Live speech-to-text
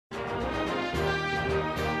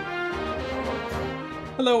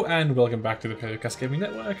Hello and welcome back to the Palaeocast Gaming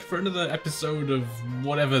Network for another episode of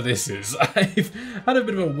whatever this is. I've had a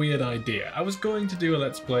bit of a weird idea. I was going to do a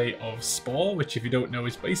let's play of Spore, which if you don't know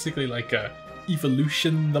is basically like a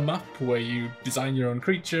evolution the map where you design your own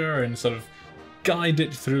creature and sort of guide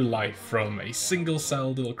it through life from a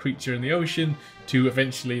single-celled little creature in the ocean to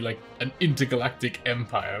eventually like an intergalactic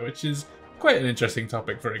empire, which is quite an interesting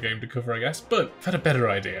topic for a game to cover, I guess, but I've had a better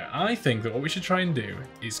idea. I think that what we should try and do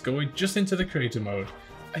is go just into the creator mode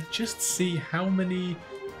and just see how many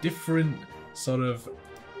different sort of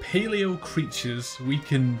paleo creatures we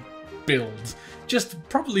can build. Just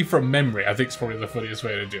probably from memory, I think is probably the funniest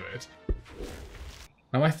way to do it.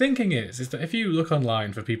 Now my thinking is that if you look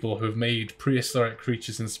online for people who've made prehistoric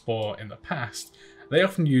creatures in Spore in the past, they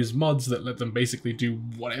often use mods that let them basically do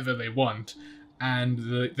whatever they want, and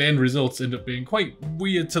the end results end up being quite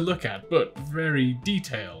weird to look at, but very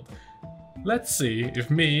detailed. Let's see if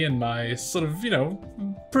me and my sort of,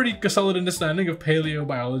 pretty solid understanding of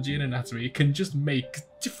paleobiology and anatomy can just make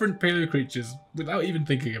different paleo creatures without even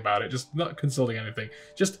thinking about it, just not consulting anything,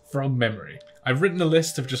 just from memory. I've written a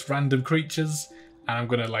list of just random creatures, and I'm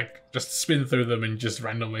gonna just spin through them and just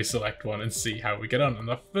randomly select one and see how we get on. And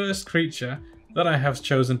the first creature that I have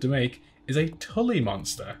chosen to make is a Tully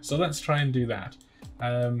Monster, so let's try and do that.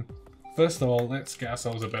 First of all, let's get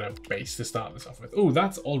ourselves a better base to start this off with. Oh,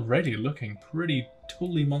 that's already looking pretty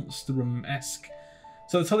Tully Monstrum-esque.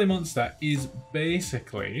 So the Tully Monster is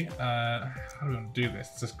basically, how do I do this?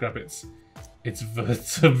 Let's just grab its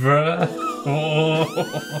vertebra. Oh.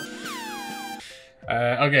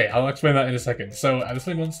 Okay, I'll explain that in a second. So the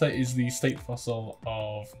Tully Monster is the state fossil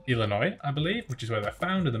of Illinois, I believe, which is where they're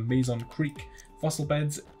found in the Mason Creek fossil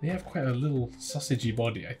beds. They have quite a little sausagey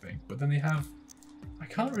body, I think, but then they have, I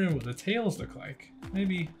can't remember what the tails look like.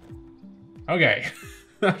 Maybe, okay.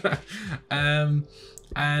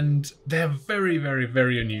 And they're very, very,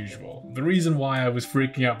 very unusual. The reason why I was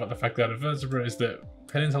freaking out about the fact that a vertebra is that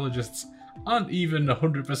paleontologists aren't even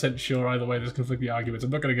 100% sure either way. There's conflicting arguments. I'm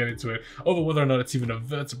not going to get into it over whether or not it's even a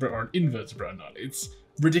vertebra or an invertebrate or not. It's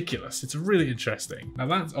ridiculous. It's really interesting. Now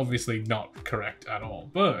that's obviously not correct at all,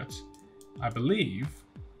 but I believe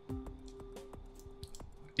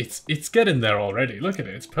it's getting there already. Look at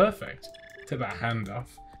it. It's perfect. Take that hand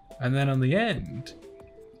off. And then on the end,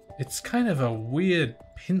 it's kind of a weird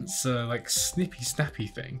pincer, like snippy snappy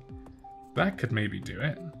thing. That could maybe do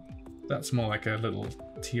it. That's more like a little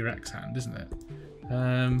T-Rex hand, isn't it?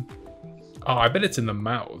 Oh, I bet it's in the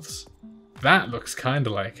mouths. That looks kind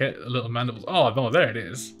of like it. A little mandibles. Oh, no, there it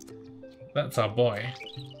is. That's our boy.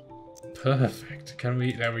 Perfect. Can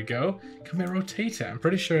we, there we go. Can we rotate it? I'm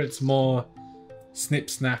pretty sure it's more snip,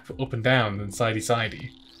 snap, up and down than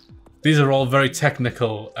sidey-sidey. These are all very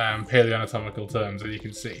technical paleoanatomical terms, as you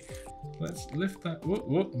can see. Let's lift that. Whoop,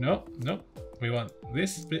 whoop. No, no. We want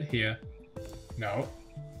this bit here. No.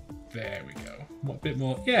 There we go. What bit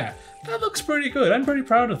more? Yeah, that looks pretty good. I'm pretty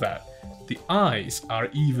proud of that. The eyes are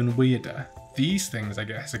even weirder. These things, I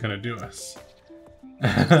guess, are going to do us.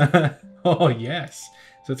 Oh, yes.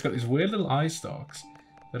 So it's got these weird little eye stalks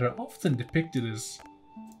that are often depicted as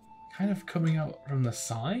kind of coming out from the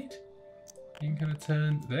side. You can kind of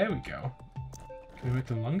turn. There we go. Can we make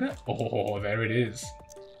them longer? Oh, there it is.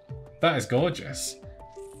 That is gorgeous.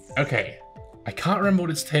 Okay. I can't remember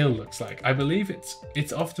what its tail looks like. I believe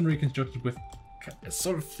it's often reconstructed with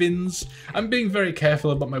sort of fins. I'm being very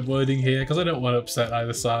careful about my wording here because I don't want to upset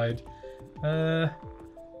either side.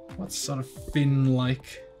 What sort of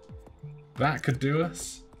fin-like? That could do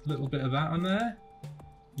us. A little bit of that on there.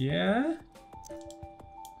 Yeah.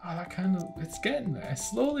 Oh, that kind of, it's getting there.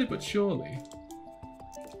 Slowly but surely.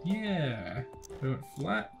 Yeah. We went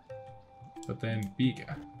flat, but then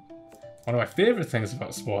bigger. One of my favourite things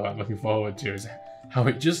about Spore that I'm looking forward to is how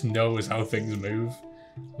it just knows how things move.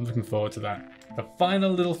 I'm looking forward to that. The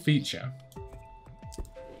final little feature,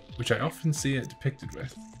 which I often see it depicted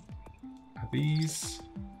with, are these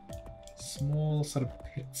small sort of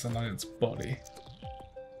pits along its body.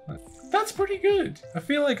 That's pretty good. I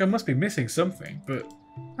feel like I must be missing something, but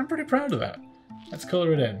I'm pretty proud of that. Let's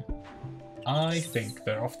colour it in. I think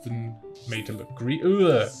they're often made to look green. Ooh,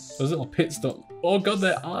 those little pits don't. Oh god,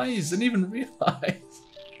 their eyes! Didn't even realise.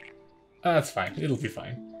 That's fine. It'll be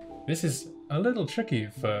fine. This is a little tricky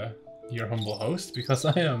for your humble host because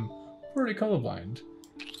I am pretty colorblind.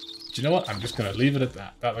 Do you know what? I'm just gonna leave it at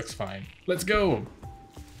that. That looks fine. Let's go!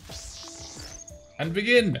 And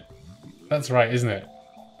begin! That's right, isn't it?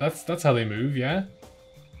 That's how they move, yeah?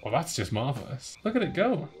 Well, that's just marvellous. Look at it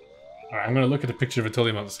go! Alright, I'm gonna look at a picture of a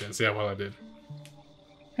Tully Monster and see how well I did.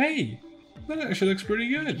 Hey! That actually looks pretty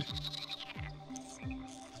good!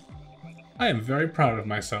 I am very proud of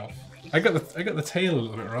myself. I got the tail a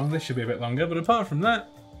little bit wrong. This should be a bit longer, but apart from that,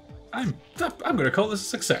 I'm gonna call this a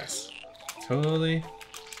success. Tully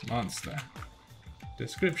Monster.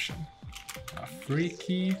 Description: a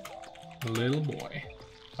freaky little boy.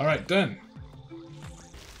 All right, done.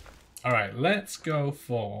 All right, let's go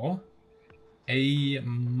for a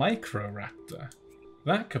Microraptor.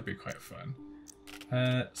 That could be quite fun.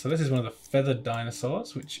 So this is one of the feathered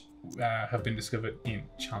dinosaurs, which have been discovered in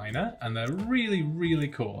China, and they're really, really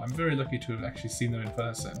cool. I'm very lucky to have actually seen them in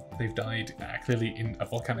person. They've died clearly in a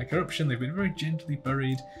volcanic eruption. They've been very gently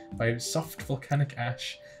buried by soft volcanic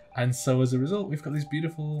ash, and so as a result, we've got these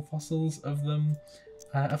beautiful fossils of them,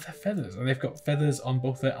 of their feathers, and they've got feathers on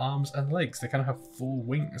both their arms and legs. They kind of have 4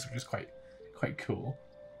 wings, which is quite cool.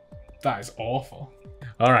 That is awful.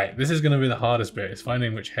 All right, this is going to be the hardest bit, is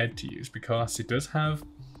finding which head to use, because it does have,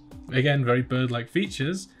 again, very bird-like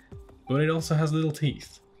features, but it also has little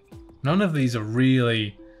teeth. None of these are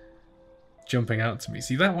really jumping out to me.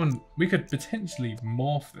 See, that one, we could potentially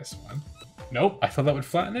morph this one. Nope, I thought that would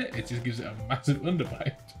flatten it. It just gives it a massive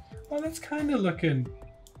underbite. Well, that's kind of looking...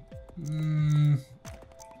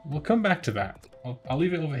 We'll come back to that. I'll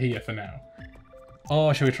leave it over here for now.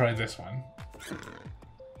 Or shall we try this one?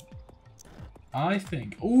 I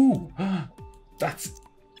think... Ooh! That's...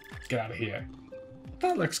 Get out of here.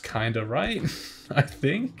 That looks kind of right, I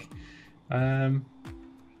think.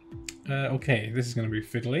 Okay, this is going to be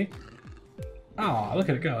fiddly. Ah, look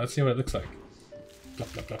at it go. Let's see what it looks like. Plop,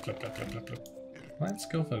 plop, plop, plop, plop, plop, plop. Let's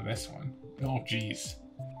go for this one. Oh, jeez.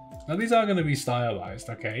 Now, these are going to be stylized,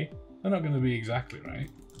 okay? They're not going to be exactly right.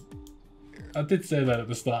 I did say that at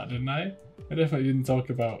the start, didn't I? I definitely didn't talk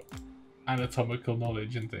about anatomical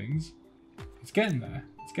knowledge and things. It's getting there.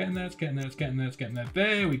 It's getting there, it's getting there, it's getting there, it's getting there.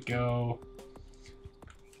 There we go.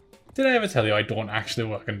 Did I ever tell you I don't actually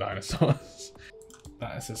work on dinosaurs?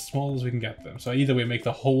 That is as small as we can get them. So either we make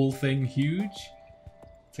the whole thing huge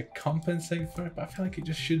to compensate for it, but I feel like it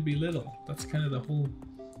just should be little. That's kind of the whole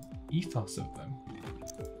ethos of them.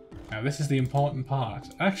 Now this is the important part.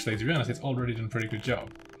 Actually, to be honest, it's already done a pretty good job.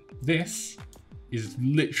 This is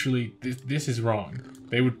literally, this is wrong.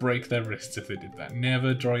 They would break their wrists if they did that.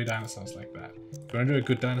 Never draw your dinosaurs like that. If you want to do a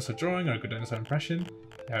good dinosaur drawing or a good dinosaur impression,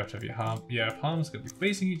 you have to have your palms going to be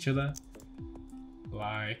facing each other.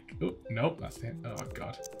 Like, oh, nope, that's it. Oh,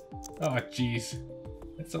 God. Oh, jeez.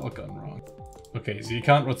 It's all gone wrong. Okay, so you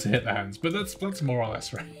can't rotate the hands, but that's more or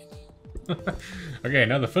less right. Okay,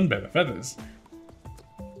 now the fun bit, the feathers.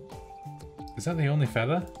 Is that the only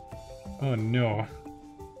feather? Oh, no.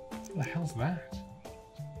 What the hell's that?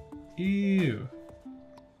 Ew.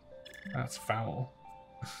 That's foul.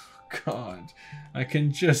 God, I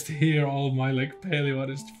can just hear all my like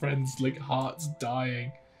paleontologist friends' like hearts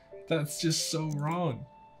dying. That's just so wrong.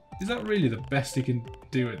 Is that really the best you can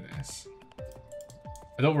do in this?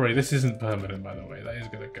 Don't worry, this isn't permanent, by the way. That is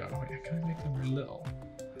gonna go. Yeah, can I make them real little?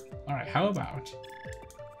 All right, how about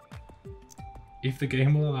if the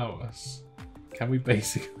game will allow us, can we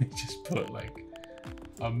basically just put like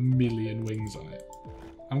 1,000,000 wings on it?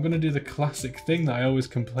 I'm gonna do the classic thing that I always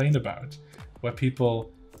complain about, where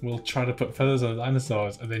people will try to put feathers on the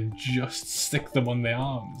dinosaurs and then just stick them on their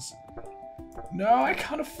arms. No, I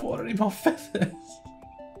can't afford any more feathers.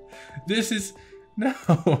 This is... No.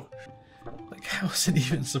 Like, how is it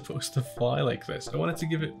even supposed to fly like this? I wanted to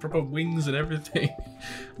give it proper wings and everything.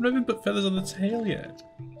 I've not even put feathers on the tail yet.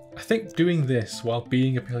 I think doing this while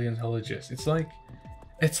being a paleontologist, it's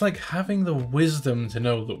like having the wisdom to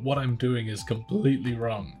know that what I'm doing is completely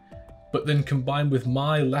wrong, but then combined with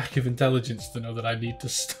my lack of intelligence to know that I need to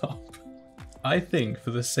stop. I think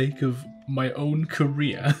for the sake of my own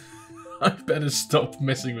career, I better stop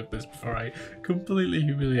messing with this before I completely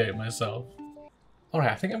humiliate myself.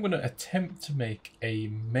 Alright, I think I'm going to attempt to make a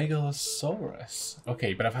Megalosaurus.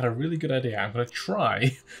 Okay, but I've had a really good idea. I'm going to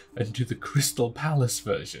try and do the Crystal Palace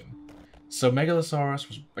version. So Megalosaurus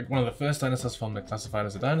was like one of the first dinosaurs formed and classified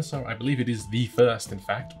as a dinosaur. I believe it is the first, in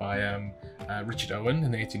fact, by Richard Owen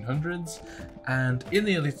in the 1800s. And in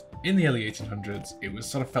the early 1800s, it was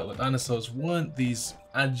sort of felt that dinosaurs weren't these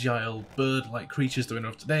agile bird-like creatures that we know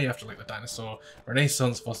of today after like the dinosaur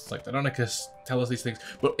renaissance. Fossils like Deinonychus tell us these things,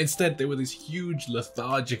 but instead they were these huge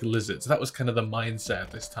lethargic lizards. That was kind of the mindset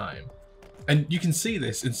at this time. And you can see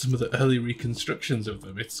this in some of the early reconstructions of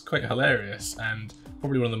them. It's quite hilarious, and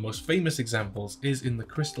probably one of the most famous examples is in the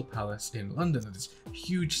Crystal Palace in London. There's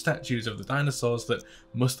huge statues of the dinosaurs that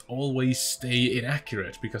must always stay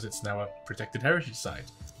inaccurate because it's now a protected heritage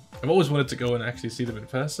site. I've always wanted to go and actually see them in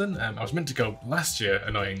person. I was meant to go last year,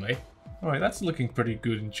 annoyingly. Alright, that's looking pretty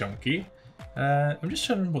good and chunky. I'm just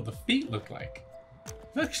trying to remember what the feet look like.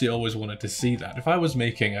 I've actually always wanted to see that. If I was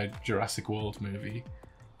making a Jurassic World movie,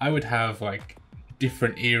 I would have like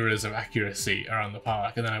different eras of accuracy around the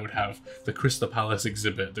park, and then I would have the Crystal Palace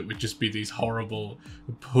exhibit that would just be these horrible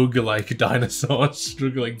pug-like dinosaurs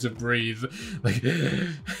struggling to breathe, like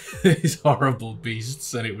these horrible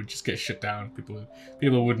beasts, and it would just get shut down.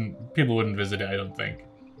 People wouldn't visit it, I don't think.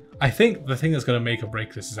 I think the thing that's going to make or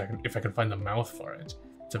break this is if I can find the mouth for it.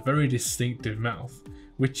 It's a very distinctive mouth,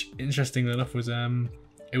 which interestingly enough was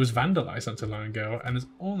it was vandalized not too long ago and has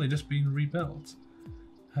only just been rebuilt.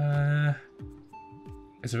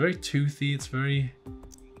 It's a very toothy, it's very...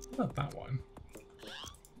 What about that one?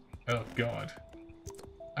 Oh god.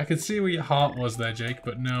 I could see where your heart was there, Jake,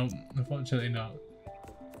 but no, unfortunately not.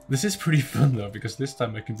 This is pretty fun though, because this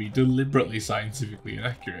time I can be deliberately scientifically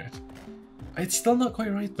inaccurate. It's still not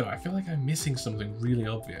quite right though, I feel like I'm missing something really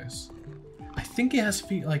obvious. I think it has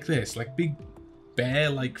feet like this, like big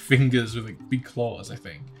bear-like fingers with like big claws, I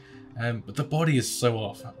think. But the body is so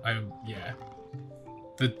off, yeah.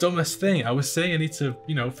 The dumbest thing, I was saying I need to,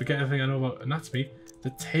 you know, forget everything I know about anatomy.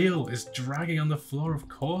 The tail is dragging on the floor, of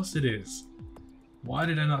course it is. Why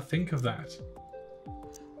did I not think of that?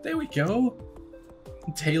 There we go.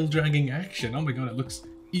 Tail dragging action. Oh my god, it looks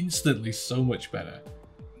instantly so much better.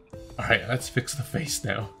 Alright, let's fix the face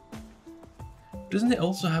now. Doesn't it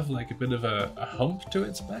also have like a bit of a hump to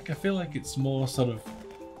its back? I feel like it's more sort of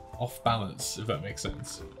off balance, if that makes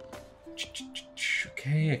sense.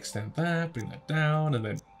 Okay, extend that, bring that down, and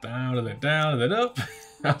then down, and then down, and then up.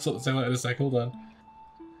 I'll sort the tail out in a sec, hold on.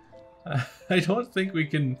 I don't think we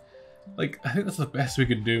can, like, I think that's the best we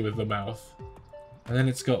can do with the mouth. And then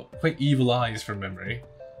it's got quite evil eyes from memory.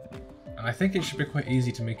 And I think it should be quite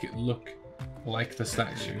easy to make it look like the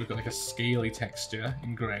statue. We've got like a scaly texture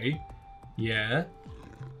in grey. Yeah.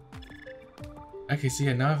 Okay, so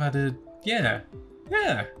yeah, now I've added, yeah.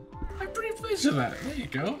 I'm pretty pleased with that. There you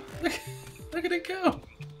go. Look at it go.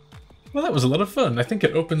 Well, that was a lot of fun. I think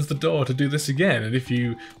it opens the door to do this again. And if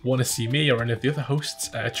you want to see me or any of the other hosts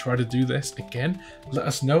try to do this again, let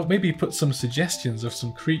us know. Maybe put some suggestions of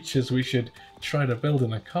some creatures we should try to build in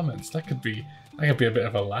the comments. That could be a bit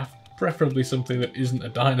of a laugh. Preferably something that isn't a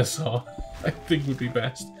dinosaur, I think would be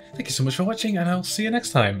best. Thank you so much for watching, and I'll see you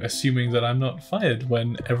next time, assuming that I'm not fired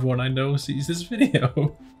when everyone I know sees this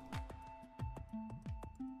video.